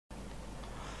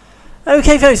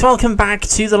Okay folks, welcome back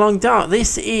to The Long Dark.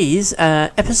 This is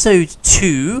episode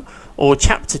 2, or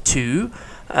chapter 2,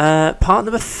 part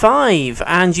number 5,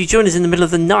 and you join us in the middle of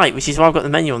the night, which is why I've got the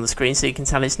menu on the screen, so you can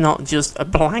tell it's not just a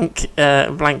blank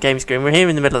game screen. We're here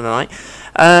in the middle of the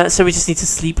night, so we just need to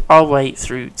sleep our way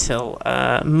through till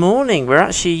morning. We're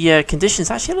actually,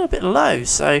 conditions actually a little bit low,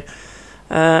 so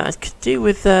I could do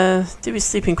with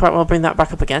sleeping quite well. Bring that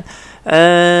back up again.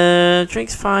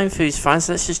 Drinks fine, food's fine.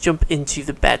 So let's just jump into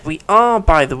the bed. We are,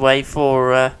 by the way,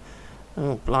 for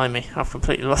oh blimey, I've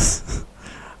completely lost.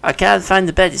 I can't find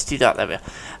the bed. It's too dark. There we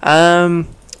are.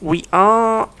 We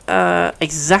are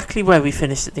exactly where we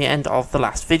finished at the end of the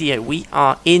last video. We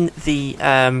are in the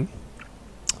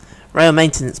rail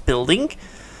maintenance building.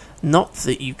 Not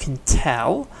that you can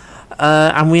tell.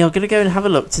 And we are going to go and have a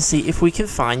look to see if we can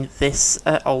find this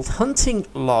old hunting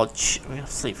lodge. We have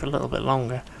to sleep for a little bit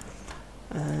longer.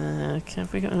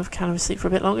 Have we got enough cannabis sleep for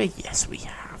a bit longer? Yes, we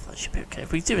have. That should be okay.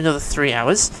 If we do another 3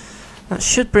 hours, that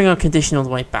should bring our condition all the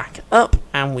way back up,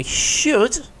 and we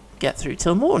should get through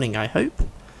till morning, I hope.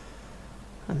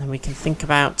 And then we can think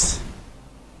about...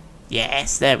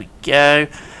 Yes, there we go.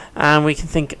 And we can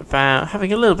think about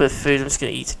having a little bit of food. I'm just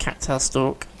going to eat a cattail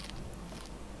stalk.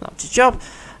 That's a job.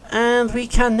 And we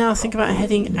can now think about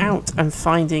heading out and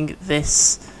finding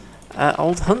this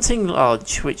old hunting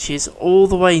lodge, which is all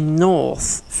the way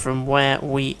north from where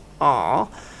we are.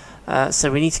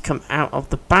 So we need to come out of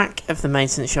the back of the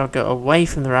maintenance yard, go away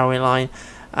from the railway line,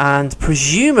 and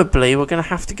presumably we're going to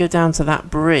have to go down to that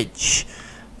bridge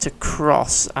to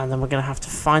cross, and then we're going to have to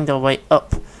find our way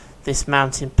up this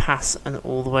mountain pass and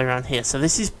all the way around here. So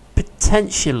this is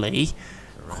potentially...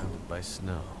 Surrounded by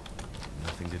snow,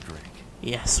 nothing to drink.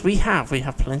 Yes, we have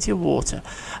plenty of water.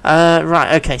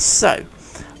 Right, okay, so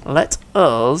let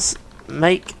us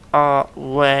make our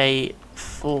way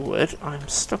forward. I'm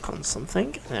stuck on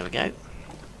something. There we go.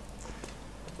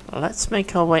 Let's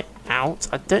make our way out.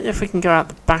 I don't know if we can go out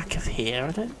the back of here.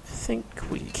 I don't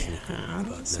think we can.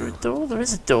 Is there a door? There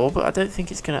is a door, but I don't think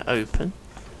it's going to open.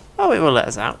 Oh, it will let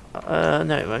us out.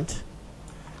 No, it won't.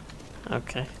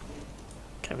 Okay.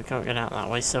 Okay, we can't get out that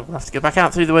way, so we'll have to go back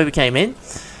out through the way we came in.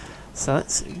 So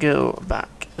let's go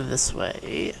back this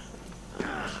way.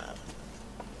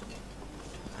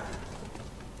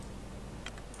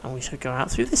 And we should go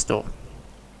out through this door.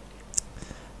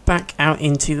 Back out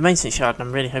into the maintenance yard, and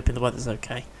I'm really hoping the weather's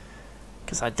okay.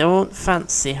 Because I don't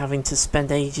fancy having to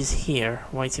spend ages here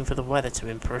waiting for the weather to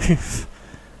improve.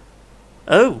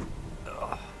 Oh!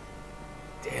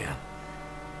 Damn.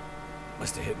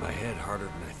 Must have hit my head harder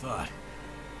than I thought.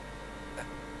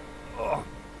 Oh.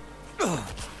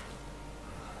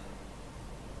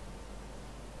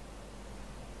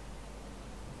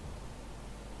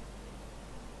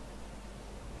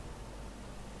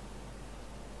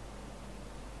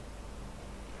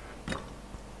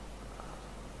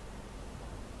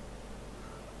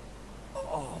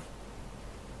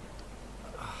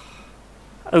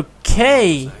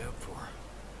 Okay.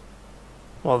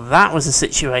 Well, that was a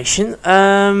situation.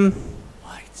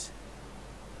 Lights.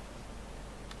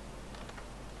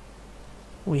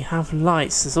 We have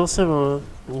lights. There's also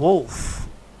a wolf.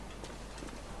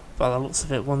 By the looks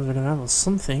of it, wandering around or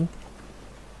something.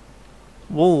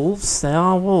 Wolves. They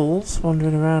are wolves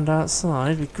wandering around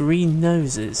outside with green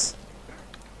noses.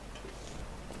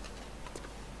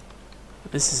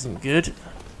 This isn't good.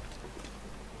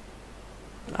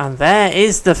 And there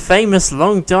is the famous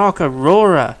long dark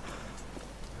Aurora.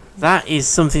 That is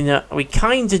something that we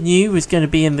kind of knew was going to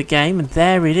be in the game, and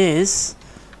there it is.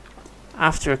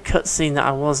 After a cutscene that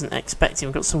I wasn't expecting.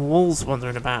 We've got some wolves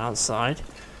wandering about outside.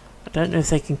 I don't know if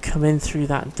they can come in through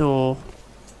that door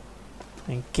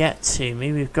and get to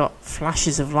me. We've got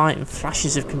flashes of light and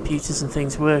flashes of computers and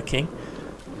things working.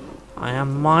 I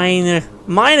am minor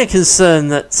concerned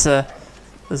that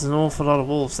there's an awful lot of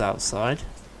wolves outside.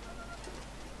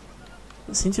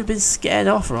 They seem to have been scared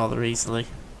off rather easily.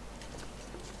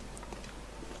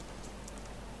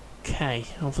 Okay,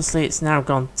 obviously it's now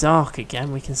gone dark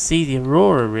again. We can see the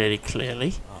Aurora really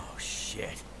clearly. Oh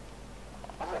shit.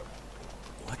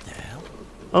 What the hell?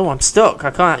 Oh, I'm stuck.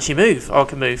 I can't actually move. Oh, I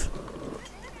can move.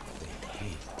 They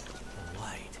hate the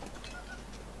light.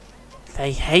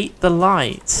 They hate the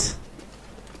light.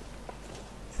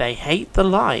 They hate the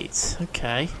light.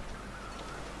 Okay.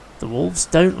 The wolves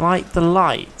don't like the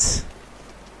light.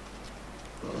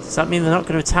 Does that mean they're not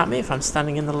going to attack me if I'm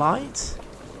standing in the light?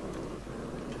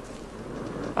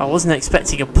 I wasn't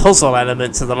expecting a puzzle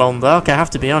element to the Long Dark, I have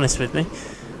to be honest with me.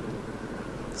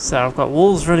 So I've got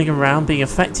wolves running around being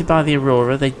affected by the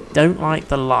Aurora. They don't like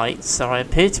the light, so I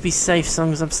appear to be safe as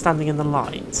long as I'm standing in the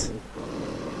light.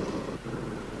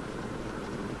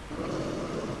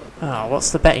 Oh, what's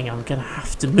the betting? I'm going to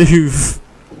have to move.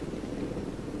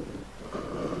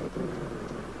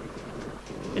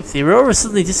 If the Aurora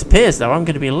suddenly disappears, though, I'm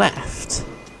going to be left.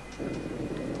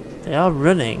 They are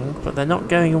running, but they're not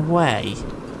going away.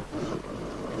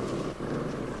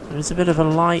 There is a bit of a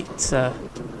light.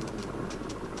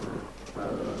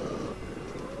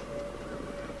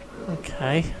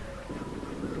 Okay.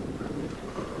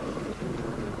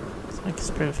 So I can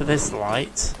sprint for this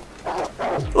light.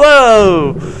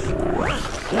 Whoa!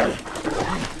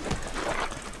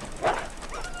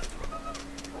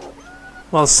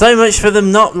 Well, so much for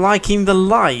them not liking the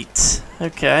light.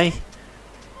 Okay.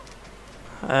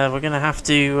 We're going to have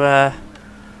to...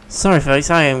 sorry folks,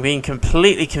 I am being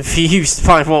completely confused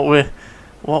by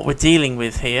what we're dealing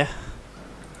with here.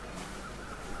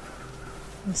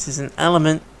 This is an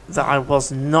element that I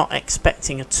was not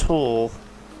expecting at all.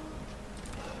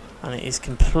 And it is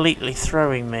completely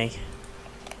throwing me.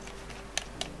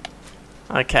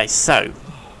 Okay, so...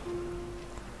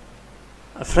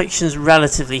 Affliction's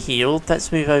relatively healed.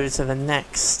 Let's move over to the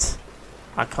next.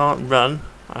 I can't run.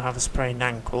 I have a sprained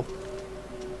ankle.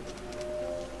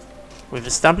 We've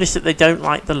established that they don't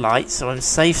like the light, so I'm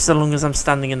safe so long as I'm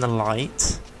standing in the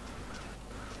light.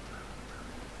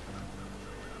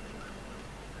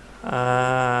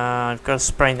 I've got a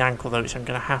sprained ankle though, which I'm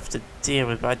going to have to deal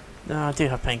with, but I do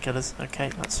have painkillers. Okay,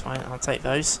 that's fine. I'll take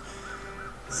those.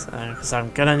 So, because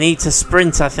I'm going to need to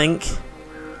sprint, I think.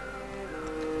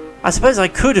 I suppose I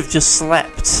could have just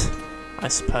slept. I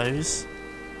suppose.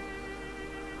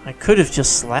 I could have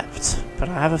just slept, but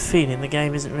I have a feeling the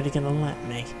game isn't really going to let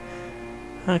me.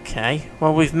 Okay,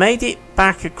 well we've made it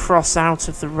back across out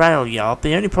of the rail yard.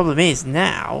 The only problem is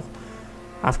now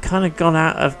I've kind of gone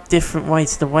out a different way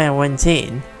to the way I went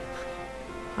in,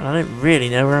 and I don't really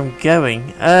know where I'm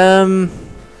going.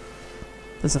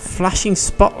 There's a flashing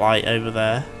spotlight over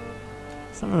there.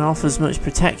 Someone offers much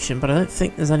protection, but I don't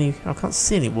think there's any... I can't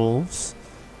see any wolves.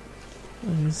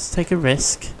 Let's take a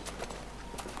risk.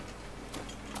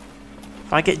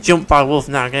 If I get jumped by a wolf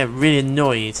now, I'm going to get really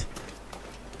annoyed.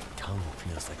 Tongue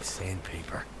feels like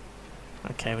sandpaper.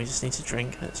 Okay, we just need to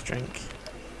drink. Let's drink.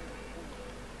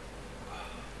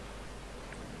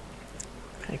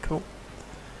 Okay, cool. What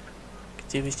I could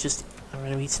do is just... I'm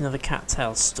going to eat another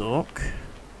cattail stalk.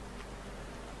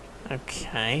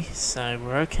 Okay, so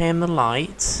we're okay in the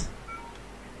light.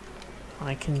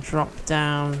 I can drop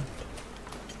down.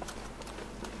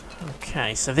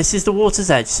 Okay, so this is the water's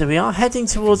edge. So we are heading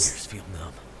towards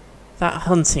that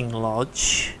hunting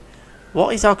lodge.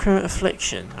 What is our current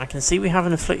affliction? I can see we have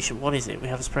an affliction. What is it? We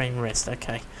have a sprained wrist.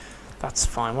 Okay, that's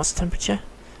fine. What's the temperature?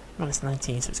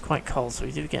 -19, so it's quite cold, so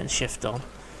we do get a shift on.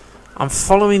 I'm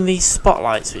following these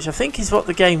spotlights, which I think is what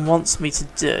the game wants me to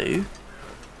do.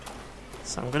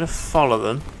 So I'm going to follow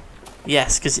them.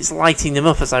 Yes, because it's lighting them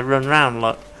up as I run round,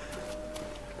 look.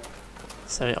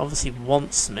 So it obviously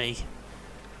wants me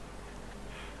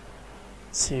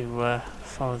to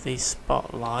follow these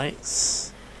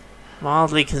spotlights.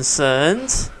 Mildly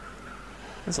concerned.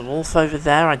 There's a wolf over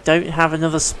there. I don't have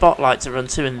another spotlight to run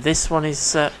to, and this one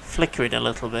is flickering a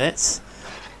little bit.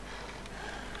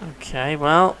 Okay,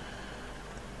 well...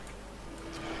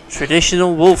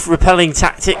 Traditional wolf repelling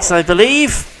tactics, I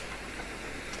believe.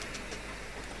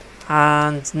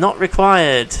 And not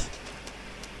required.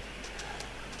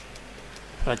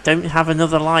 But I don't have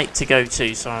another light to go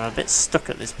to, so I'm a bit stuck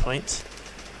at this point.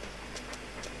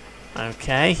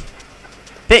 Okay.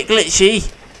 Bit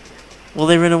glitchy. Will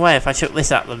they run away if I chuck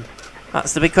this at them?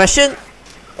 That's the big question.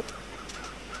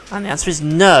 And the answer is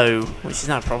no, which is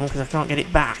not a problem because I can't get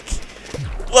it back.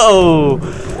 Whoa!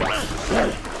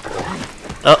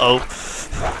 Uh-oh.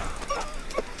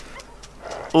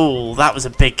 Oh, that was a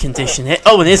big condition hit.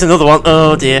 Oh, and here's another one.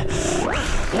 Oh, dear.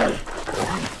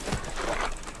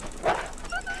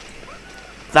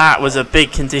 That was a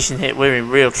big condition hit. We're in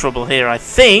real trouble here, I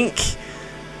think.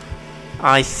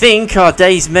 I think our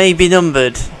days may be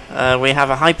numbered. We have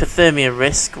a hypothermia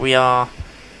risk. We are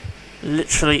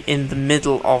literally in the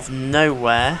middle of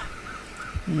nowhere.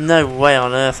 No way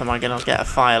on earth am I going to get a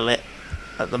fire lit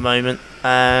at the moment.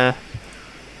 I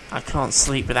can't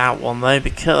sleep without one though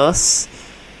because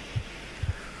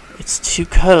it's too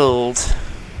cold.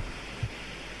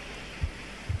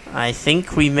 I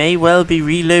think we may well be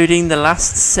reloading the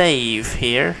last save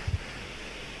here.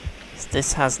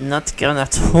 This has not gone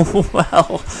at all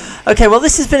well. Okay, well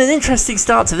this has been an interesting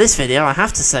start to this video, I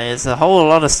have to say. There's a whole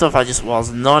lot of stuff I just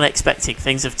was not expecting.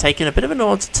 Things have taken a bit of an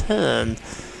odd turn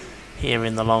here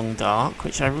in the Long Dark,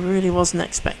 which I really wasn't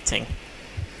expecting.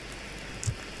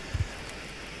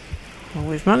 Well,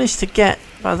 we've managed to get,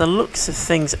 by the looks of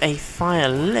things, a fire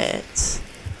lit.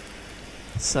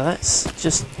 So let's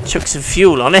just chuck some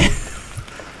fuel on it.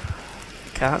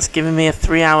 Okay, that's giving me a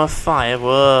 3-hour fire.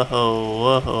 Whoa,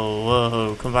 whoa,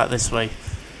 whoa. Come back this way.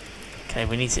 Okay,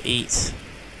 we need to eat.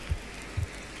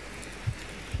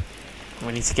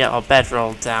 We need to get our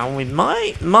bedroll down. We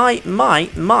might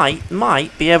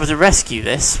be able to rescue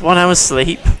this. 1 hour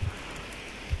sleep.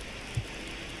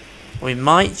 We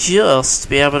might just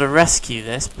be able to rescue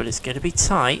this, but it's going to be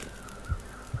tight.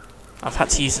 I've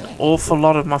had to use an awful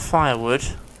lot of my firewood.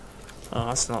 Oh,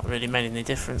 that's not really made any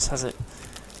difference, has it?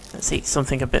 Let's eat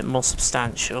something a bit more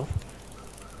substantial.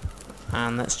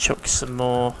 And let's chuck some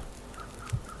more.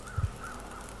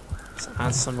 Let's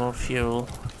add some more fuel.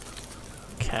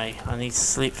 Okay, I need to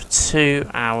sleep for 2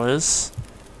 hours.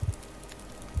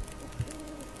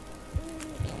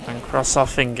 And cross our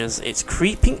fingers. It's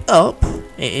creeping up.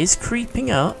 It is creeping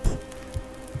up.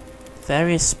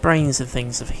 Various sprains of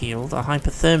things have healed. Our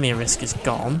hypothermia risk is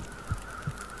gone.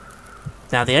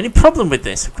 Now, the only problem with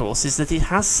this, of course, is that it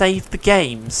has saved the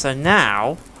game. So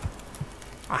now,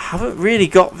 I haven't really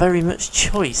got very much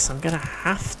choice. I'm gonna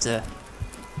have to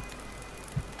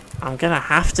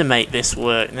make this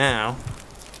work now.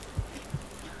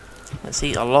 Let's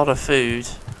eat a lot of food,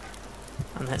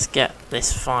 and let's get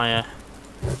this fire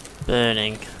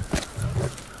burning.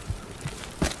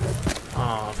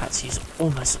 Oh, I've had to use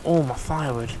almost all my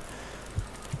firewood.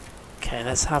 Okay,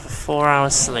 let's have a 4-hour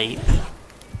sleep.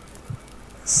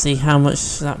 See how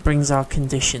much that brings our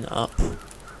condition up.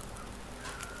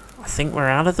 I think we're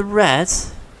out of the red.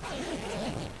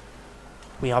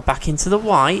 We are back into the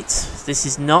white. This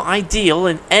is not ideal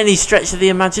in any stretch of the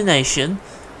imagination.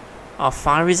 Our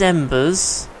fire is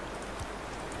embers.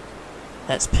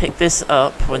 Let's pick this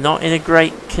up. We're not in a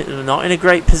great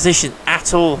position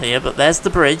at all here, but there's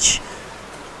the bridge.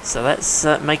 So let's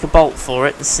make a bolt for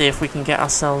it and see if we can get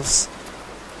ourselves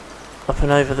up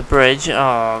and over the bridge.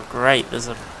 Oh, great! There's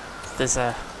a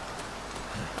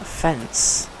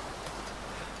fence.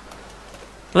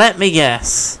 Let me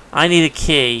guess. I need a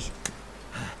key.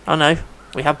 Oh no,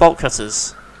 we have bolt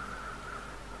cutters,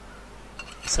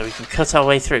 so we can cut our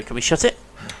way through. Can we shut it?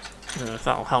 I don't know if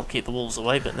that'll help keep the wolves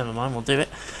away, but never mind. We'll do it.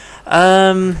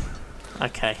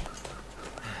 Okay.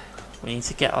 We need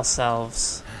to get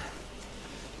ourselves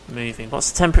moving.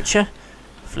 What's the temperature?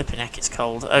 Flipping heck, it's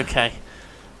cold. Okay.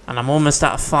 And I'm almost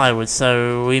out of firewood,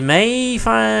 so we may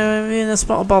be in a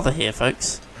spot of bother here,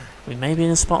 folks. We may be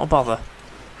in a spot of bother.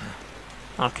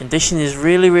 Our condition is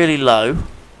really, really low.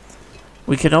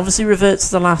 We can obviously revert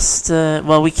to the last...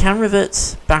 well, we can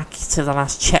revert back to the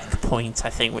last checkpoint, I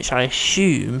think, which I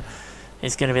assume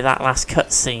is going to be that last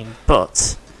cutscene,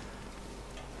 but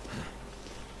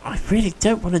I really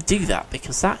don't want to do that,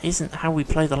 because that isn't how we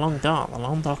play the Long Dark. The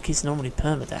Long Dark is normally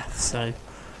permadeath, so I'm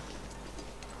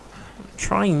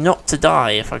trying not to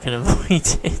die if I can avoid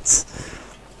it.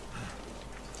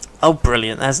 Oh,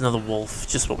 brilliant. There's another wolf.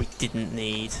 Just what we didn't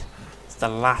need. It's the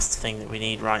last thing that we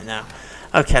need right now.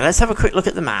 Okay, let's have a quick look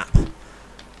at the map.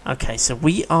 Okay, so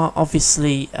we are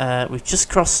obviously... we've just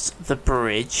crossed the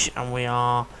bridge, and we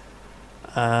are...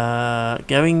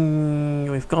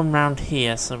 we've gone round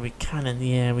here, so we kind of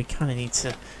need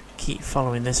to keep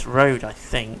following this road, I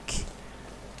think.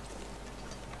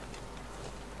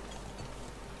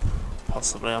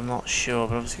 Possibly, I'm not sure,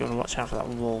 but obviously got to watch out for that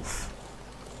wolf.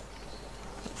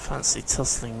 Fancy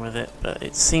tussling with it, but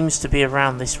it seems to be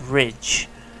around this ridge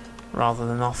rather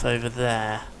than off over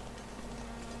there.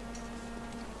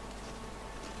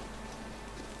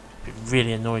 Be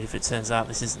really annoyed if it turns out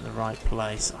this isn't the right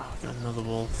place. Oh, we've got another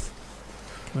wolf.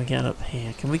 Can we get up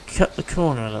here? Can we cut the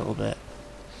corner a little bit?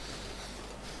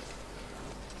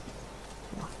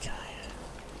 Okay.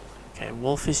 Okay,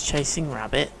 wolf is chasing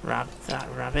rabbit. That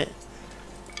rabbit.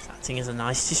 It's acting as a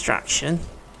nice distraction.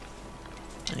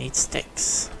 I need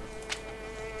sticks.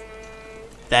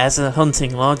 There's a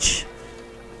hunting lodge.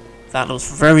 That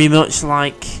looks very much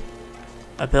like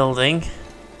a building.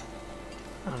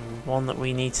 One that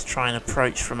we need to try and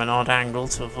approach from an odd angle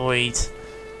to avoid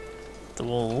the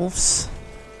wolves.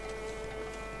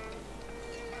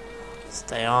 So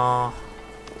they are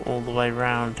all the way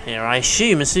round here. I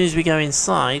assume as soon as we go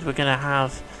inside we're going to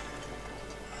have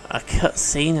a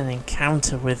cutscene, an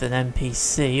encounter with an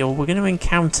NPC, or we're going to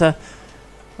encounter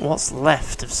what's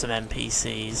left of some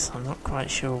NPCs. I'm not quite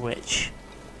sure which.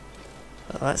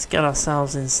 But let's get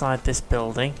ourselves inside this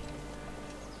building.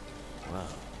 Wow.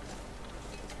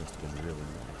 Must have been really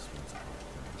nice once upon a time.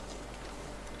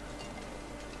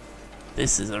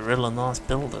 This is a really nice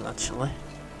building, actually.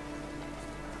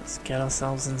 Let's get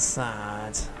ourselves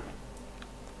inside.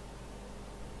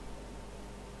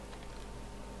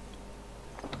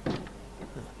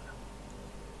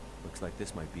 Looks like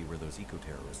this might be where those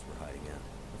eco-terrorists were hiding out.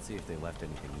 Let's see if they left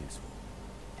anything useful.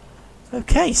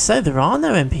 Okay, so there are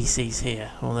no NPCs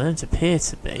here. Well, there don't appear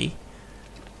to be.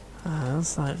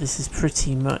 Looks like this is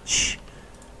pretty much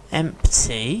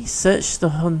empty. Search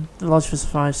the lodge for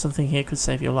survivors. Something here could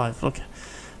save your life. Look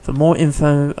for more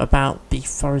info about the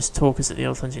forest talkers at the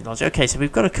old hunting lodge. Okay, so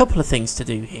we've got a couple of things to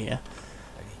do here.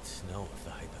 I need to know if the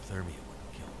hypothermia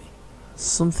wouldn't kill me.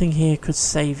 Something here could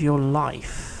save your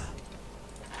life.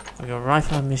 We've got a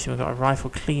rifle ammunition. We've got a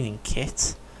rifle cleaning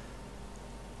kit.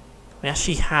 We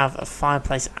actually have a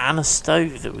fireplace and a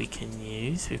stove that we can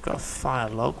use. We've got a fire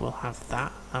log. We'll have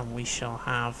that, and we shall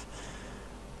have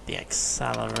the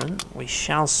accelerant. We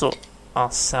shall sort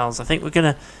ourselves. I think we're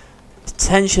going to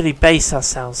potentially base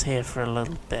ourselves here for a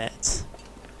little bit.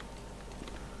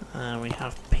 We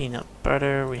have peanut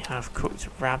butter. We have cooked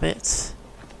rabbit.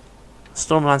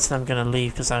 Storm lantern I'm going to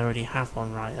leave because I already have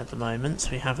one right at the moment.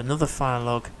 We have another fire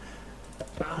log.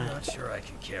 I'm not sure I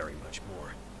can carry much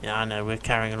more. Yeah, I know we're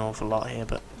carrying an awful lot here,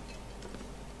 but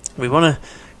we want to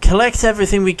collect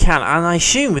everything we can. And I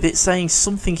assume with it saying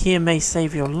something here may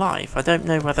save your life, I don't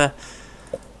know whether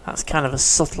that's kind of a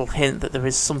subtle hint that there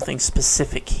is something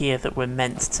specific here that we're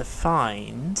meant to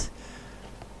find.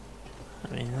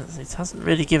 I mean, it hasn't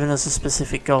really given us a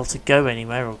specific goal to go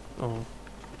anywhere or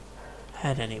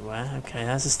head anywhere. Okay,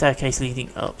 there's a staircase leading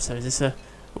up. So is this a...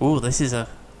 Oh, this is a...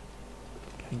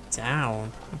 going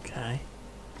down. Okay.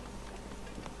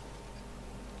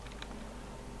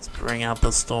 Let's bring out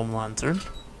the storm lantern.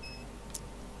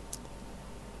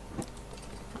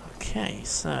 Okay,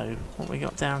 so what we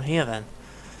got down here then?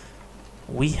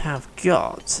 We have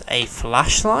got a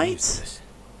flashlight.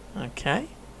 Okay.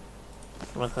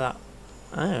 Whether that...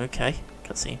 Oh, okay.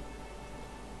 Cutscene.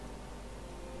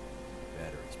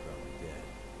 Battery's probably dead.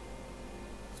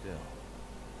 Still,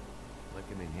 might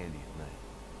come in handy at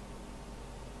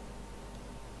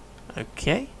night.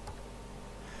 Okay.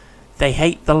 They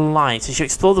hate the light. As you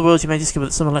explore the world, you may discover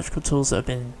that some electrical tools that have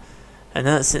been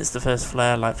inert since the first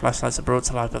flare, like flashlights, are brought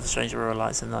to life by the strange aurora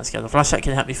lights in the night sky. The flashlight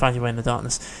can help you find your way in the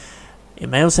darkness. It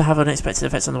may also have unexpected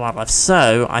effects on the wildlife.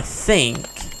 So, I think...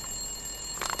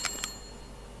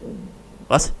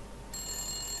 What?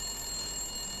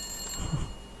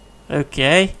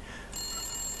 Okay.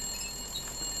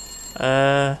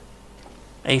 A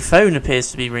phone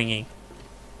appears to be ringing.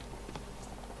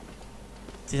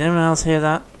 Did anyone else hear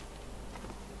that?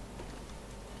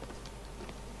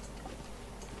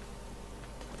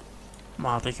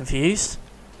 Mildly confused.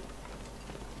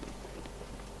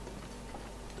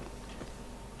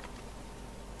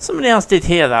 Somebody else did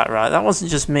hear that, right? That wasn't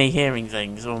just me hearing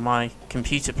things or my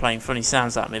computer playing funny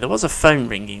sounds at me. There was a phone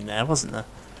ringing there, wasn't there?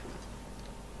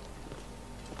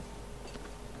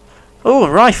 Oh,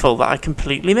 a rifle that I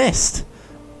completely missed.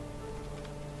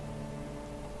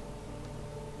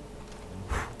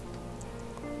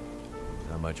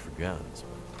 Not much for guns,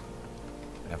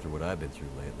 but after what I've been through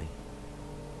lately,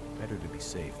 better to be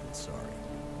safe than sorry.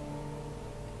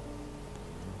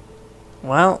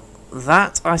 Well,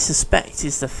 that, I suspect,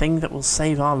 is the thing that will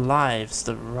save our lives.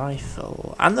 The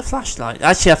rifle. And the flashlight.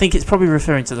 Actually, I think it's probably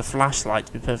referring to the flashlight,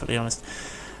 to be perfectly honest.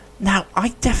 Now,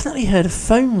 I definitely heard a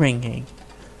phone ringing.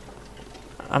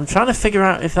 I'm trying to figure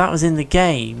out if that was in the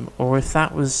game, or if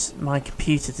that was my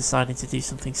computer deciding to do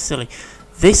something silly.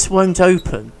 This won't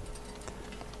open.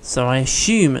 So I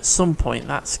assume at some point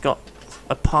that's got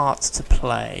a part to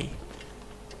play.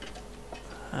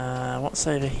 What's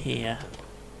over here?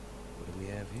 What do we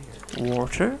have here?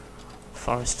 Water.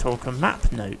 Forest Talker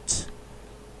map note.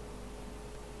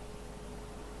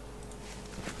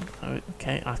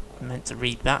 Okay, I meant to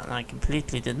read that and I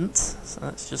completely didn't. So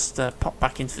let's just pop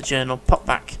back into the journal, pop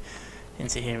back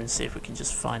into here and see if we can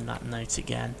just find that note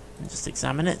again and just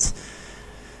examine it.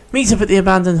 Meet up at the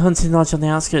abandoned hunting lodge on the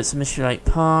outskirts of Mystery Lake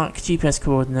Park. GPS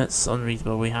coordinates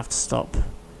unreadable. We have to stop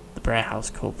the Bray House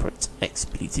corporate.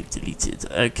 Expletive deleted.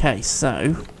 Okay,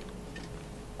 so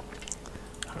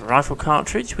a rifle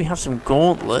cartridge. We have some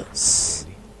gauntlets.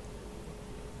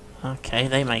 Okay,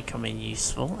 they may come in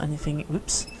useful. Anything?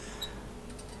 Whoops.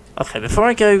 Okay, before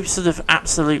I go sort of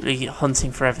absolutely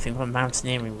hunting for everything, we're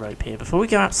mountaineering rope here. Before we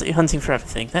go absolutely hunting for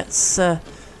everything, let's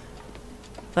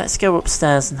go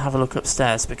upstairs and have a look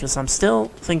upstairs, because I'm still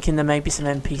thinking there may be some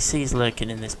NPCs lurking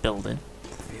in this building.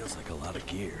 Feels like a lot of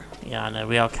gear. Yeah, I know,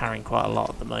 we are carrying quite a lot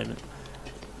at the moment.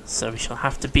 So we shall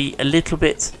have to be a little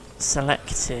bit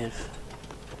selective.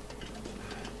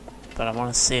 But I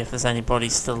want to see if there's anybody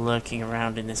still lurking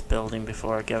around in this building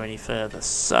before I go any further.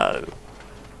 So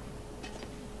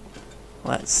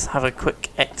let's have a quick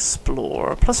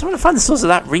explore. Plus I want to find the source of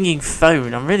that ringing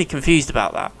phone. I'm really confused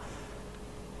about that.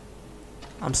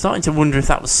 I'm starting to wonder if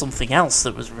that was something else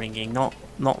that was ringing, not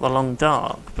the long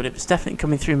dark, but it was definitely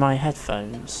coming through my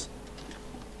headphones.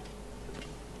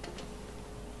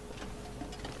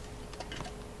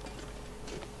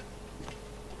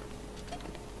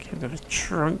 Okay, we've got a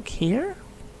trunk here.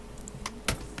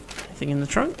 Anything in the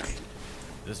trunk?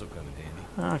 This'll come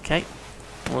in handy. Okay,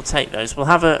 we'll take those. We'll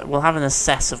have an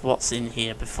assess of what's in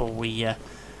here before we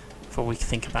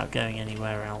think about going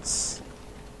anywhere else.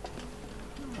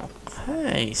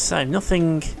 Okay, so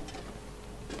nothing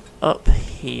up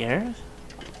here.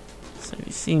 So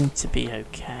we seem to be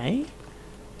okay.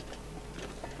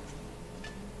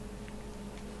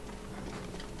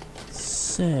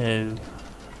 So,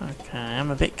 okay,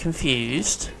 I'm a bit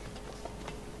confused.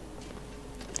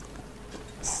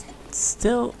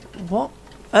 Still, what?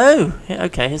 Oh,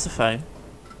 okay, here's a phone.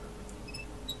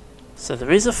 So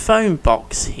there is a phone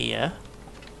box here,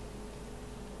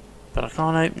 but I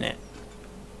can't open it.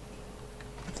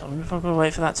 So I wonder if I've got to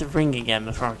wait for that to ring again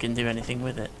before I can do anything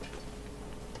with it.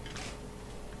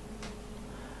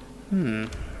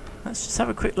 Let's just have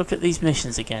a quick look at these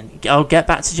missions again. I'll get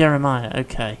back to Jeremiah.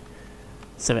 Okay.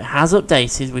 So it has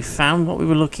updated. We found what we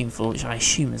were looking for, which I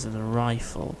assume is a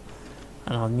rifle.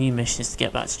 And our new mission is to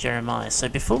get back to Jeremiah. So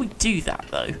before we do that,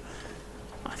 though,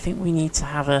 I think we need to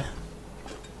have a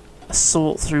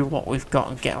sort through what we've got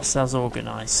and get ourselves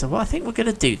organised. So what I think we're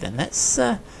going to do then, let's...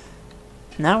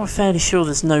 now we're fairly sure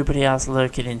there's nobody else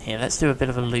lurking in here. Let's do a bit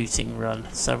of a looting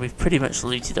run. So we've pretty much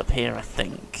looted up here, I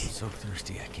think. So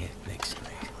thirsty I can't think straight.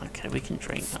 Okay, we can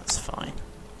drink, that's fine.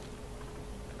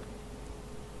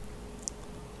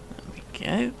 There we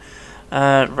go.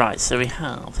 Right, so we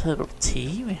have herbal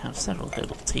tea. We have several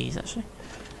herbal teas, actually.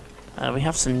 We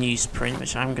have some newsprint,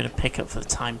 which I'm going to pick up for the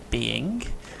time being.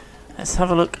 Let's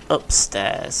have a look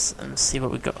upstairs and see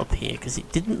what we've got up here, because it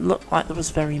didn't look like there was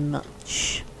very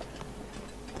much.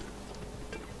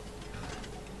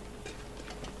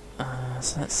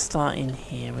 So let's start in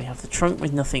here. We have the trunk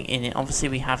with nothing in it. Obviously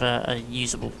we have a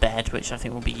usable bed, which I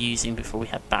think we'll be using before we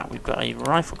head back. We've got a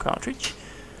rifle cartridge.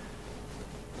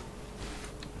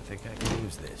 I think I can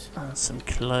use this. And some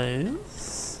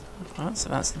clothes. Alright, so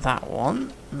that's that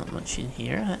one. Not much in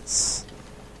here. Let's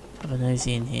have a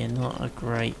nosy in here. Not a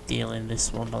great deal in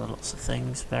this one by the looks of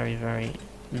things. Very, very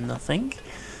nothing.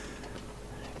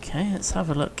 Okay, let's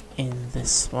have a look in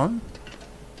this one.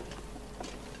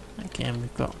 Again,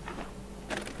 we've got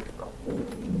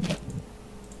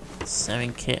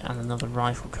sewing kit and another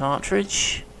rifle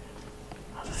cartridge.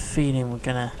 I have a feeling we're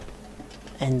going to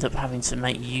end up having to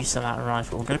make use of that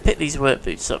rifle. We're going to pick these work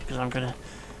boots up because I'm going to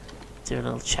do a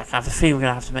little check. I have a feeling we're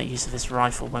going to have to make use of this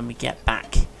rifle when we get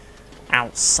back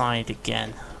outside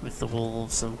again with the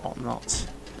wolves and whatnot.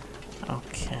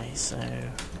 Okay, so...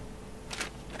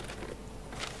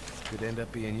 Could end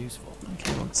up being useful.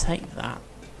 Okay, we'll take that.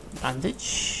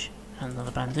 Bandage.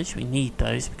 Another bandage. We need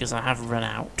those because I have run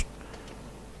out.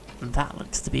 And that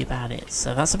looks to be about it.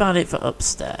 So that's about it for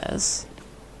upstairs.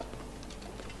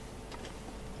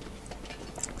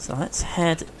 So let's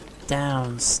head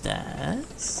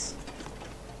downstairs.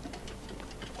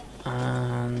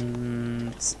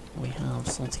 And we have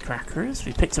salty crackers.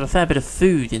 We picked up a fair bit of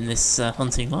food in this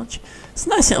hunting lodge. It's a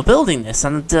nice little building, this.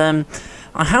 And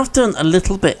I have done a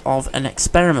little bit of an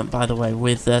experiment, by the way,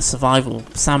 with Survival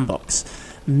Sandbox.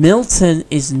 Milton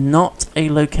is not a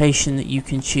location that you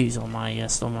can choose. Oh, my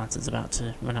storm lantern's about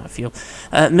to run out of fuel.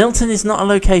 Milton is not a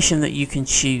location that you can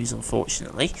choose,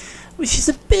 unfortunately, which is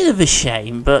a bit of a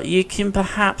shame, but you can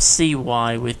perhaps see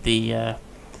why with the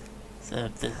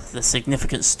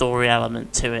significant story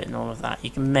element to it and all of that.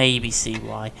 You can maybe see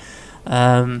why.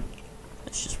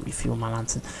 Let's just refuel my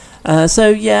lantern. So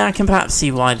yeah, I can perhaps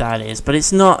see why that is, but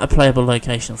it's not a playable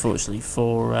location, unfortunately,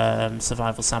 for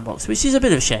Survival Sandbox, which is a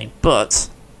bit of a shame. But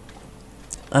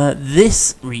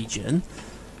this region,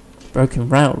 Broken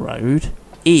Railroad,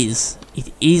 is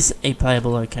a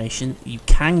playable location. You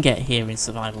can get here in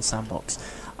Survival Sandbox.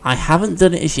 I haven't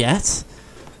done it as yet,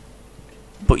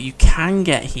 but you can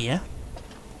get here.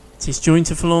 It is joined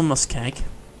to Forlorn Muskeg.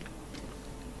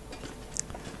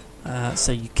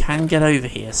 So you can get over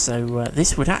here. So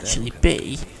this would actually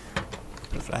be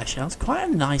flare shells. Quite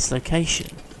a nice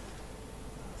location.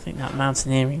 I think that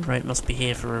mountaineering rope must be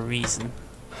here for a reason.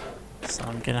 So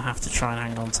I'm going to have to try and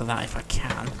hang on to that if I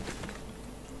can.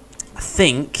 I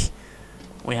think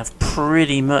we have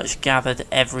pretty much gathered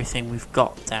everything we've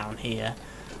got down here.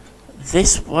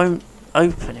 This won't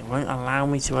open. It won't allow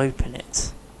me to open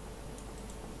it.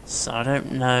 So I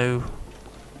don't know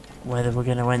whether we're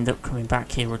going to end up coming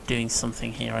back here or doing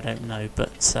something here, I don't know,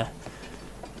 but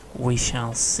we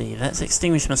shall see. Let's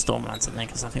extinguish my storm lantern then,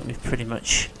 because I think we've pretty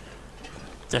much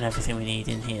done everything we need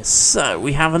in here. So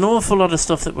we have an awful lot of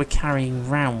stuff that we're carrying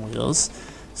around with us.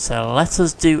 So let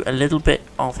us do a little bit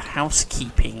of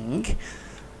housekeeping,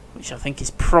 which I think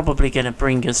is probably going to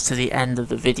bring us to the end of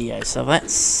the video. So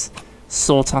let's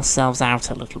sort ourselves out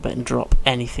a little bit and drop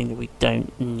anything that we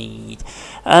don't need.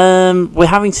 We're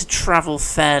having to travel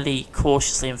fairly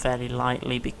cautiously and fairly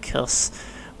lightly because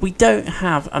we don't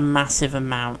have a massive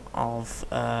amount of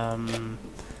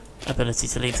ability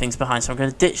to leave things behind. So I'm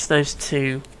going to ditch those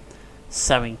 2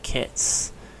 sewing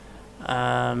kits.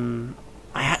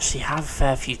 I actually have a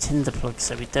fair few tinder plugs,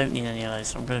 so we don't need any of those,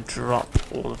 so I'm going to drop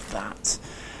all of that.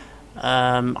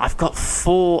 I've got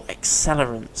 4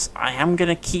 accelerants. I am going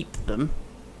to keep them,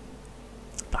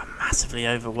 but I'm massively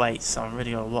overweight, so I'm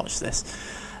really going to watch this.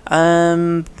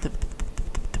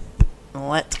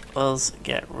 Let us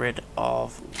get rid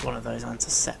of one of those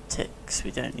antiseptics.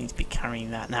 We don't need to be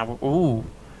carrying that now. Ooh,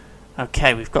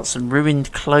 okay, we've got some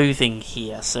ruined clothing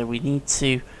here, so we need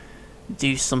to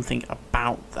do something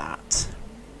about that.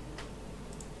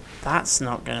 That's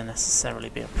not going to necessarily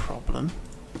be a problem.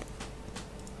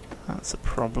 That's a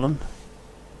problem.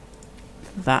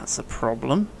 That's a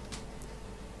problem.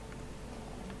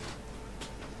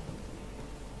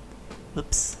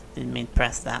 Oops, didn't mean to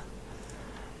press that.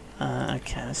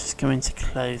 Okay, let's just go into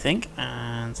clothing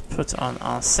and put on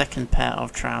our second pair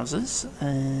of trousers.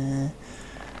 Have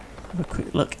a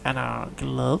quick look at our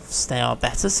gloves. They are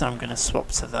better, so I'm going to swap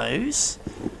to those.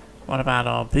 What about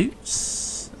our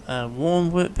boots?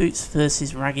 Worn work boots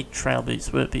versus ragged trail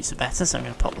boots. Work boots are better, so I'm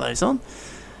going to pop those on.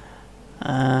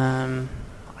 I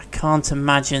can't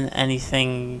imagine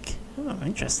anything... Oh,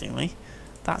 interestingly,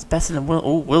 that's better than Will.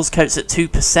 Oh, Will's coat's at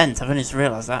 2%. I've only just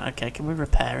realised that. Okay, can we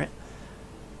repair it?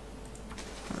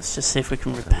 Let's just see if we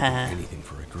can repair... Anything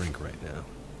for a drink right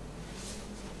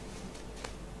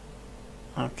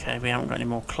now. Okay, we haven't got any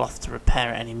more cloth to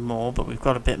repair it anymore, but we've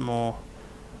got a bit more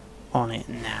on it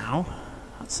now.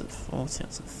 That's at 40,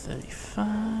 that's at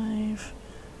 35.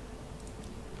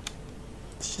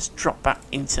 Let's just drop back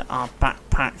into our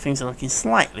backpack. Things are looking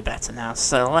slightly better now,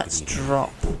 so let's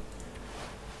drop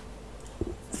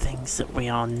things that we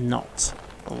are not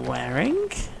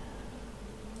wearing.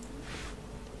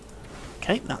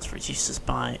 Okay, that's reduced us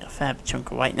by a fair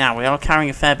chunk of weight. Now, we are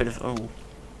carrying a fair bit of... Oh,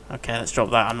 okay, let's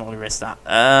drop that. I'm not going to risk that.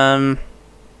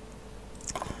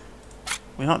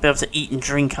 We might be able to eat and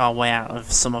drink our way out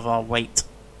of some of our weight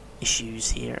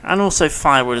issues here. And also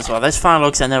firewood as well. Those fire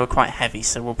logs I know are quite heavy,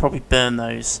 so we'll probably burn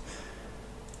those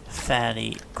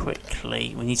fairly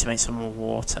quickly. We need to make some more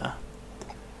water.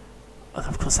 But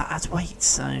of course that adds weight,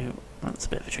 so that's a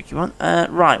bit of a tricky one.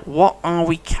 Right, what are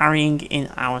we carrying in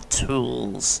our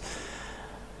tools?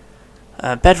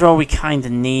 Bedroll we kind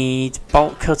of need.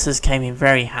 Bolt cutters came in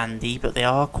very handy, but they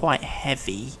are quite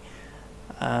heavy.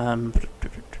 I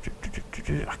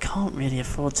can't really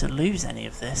afford to lose any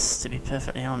of this, to be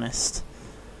perfectly honest.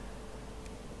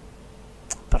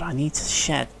 But I need to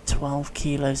shed 12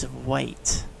 kilos of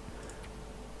weight.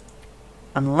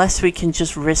 Unless we can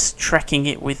just risk trekking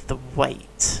it with the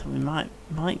weight. We might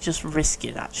just risk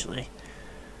it, actually.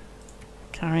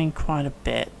 Carrying quite a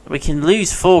bit. We can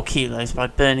lose 4 kilos by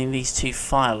burning these 2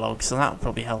 fire logs, so that will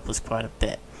probably help us quite a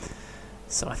bit.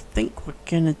 So I think we're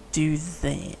going to do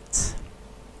that.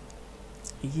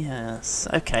 Yes,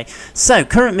 okay. So,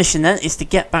 current mission then is to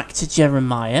get back to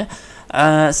Jeremiah.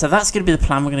 So that's going to be the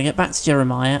plan. We're going to get back to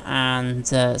Jeremiah and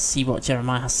see what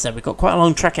Jeremiah has to say. We've got quite a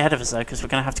long trek ahead of us, though, because we're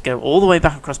going to have to go all the way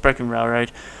back across Broken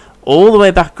Railroad, all the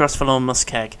way back across Forlorn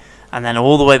Muskeg, and then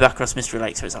all the way back across Mystery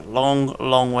Lake. So it's a long,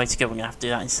 long way to go. We're going to have to do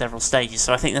that in several stages.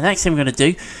 So I think the next thing we're going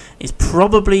to do is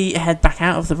probably head back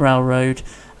out of the railroad,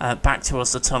 back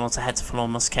towards the tunnel to head to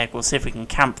Forlorn Muskeg. We'll see if we can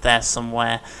camp there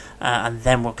somewhere, and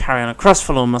then we'll carry on across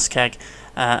Forlorn Muskeg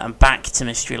and back to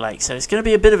Mystery Lake. So it's going to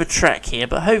be a bit of a trek here,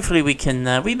 but hopefully we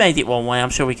can. We made it one way. I'm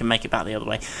sure we can make it back the other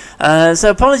way. So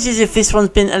apologies if this one's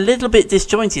been a little bit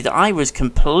disjointed. I was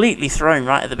completely thrown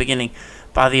right at the beginning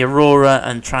by the Aurora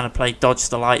and trying to play dodge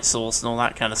the light source and all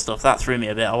that kind of stuff. That threw me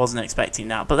a bit. I wasn't expecting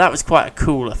that, but that was quite a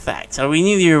cool effect. So we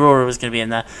knew the Aurora was going to be in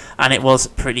there, and it was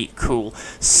pretty cool.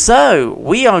 So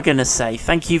we are going to say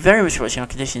thank you very much for watching. Our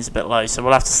condition's a bit low, so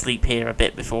we'll have to sleep here a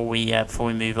bit before we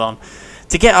move on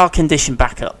to get our condition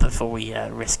back up before we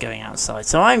risk going outside.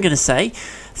 So I'm going to say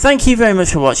thank you very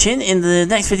much for watching. In the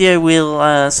next video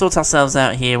we'll sort ourselves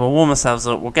out here, we'll warm ourselves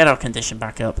up, we'll get our condition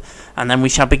back up, and then we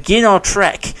shall begin our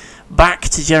trek back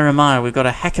to Jeremiah. We've got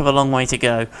a heck of a long way to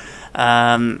go,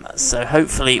 so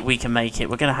hopefully we can make it.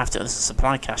 We're going to have to, there's a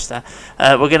supply cache there,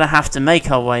 we're going to have to make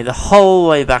our way the whole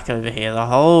way back over here, the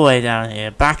whole way down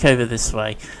here, back over this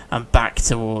way, and back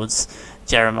towards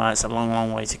Jeremiah. It's a long,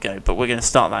 long way to go, but we're going to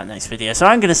start that next video. So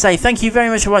I'm going to say thank you very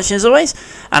much for watching as always,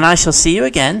 and I shall see you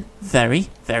again very,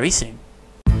 very soon.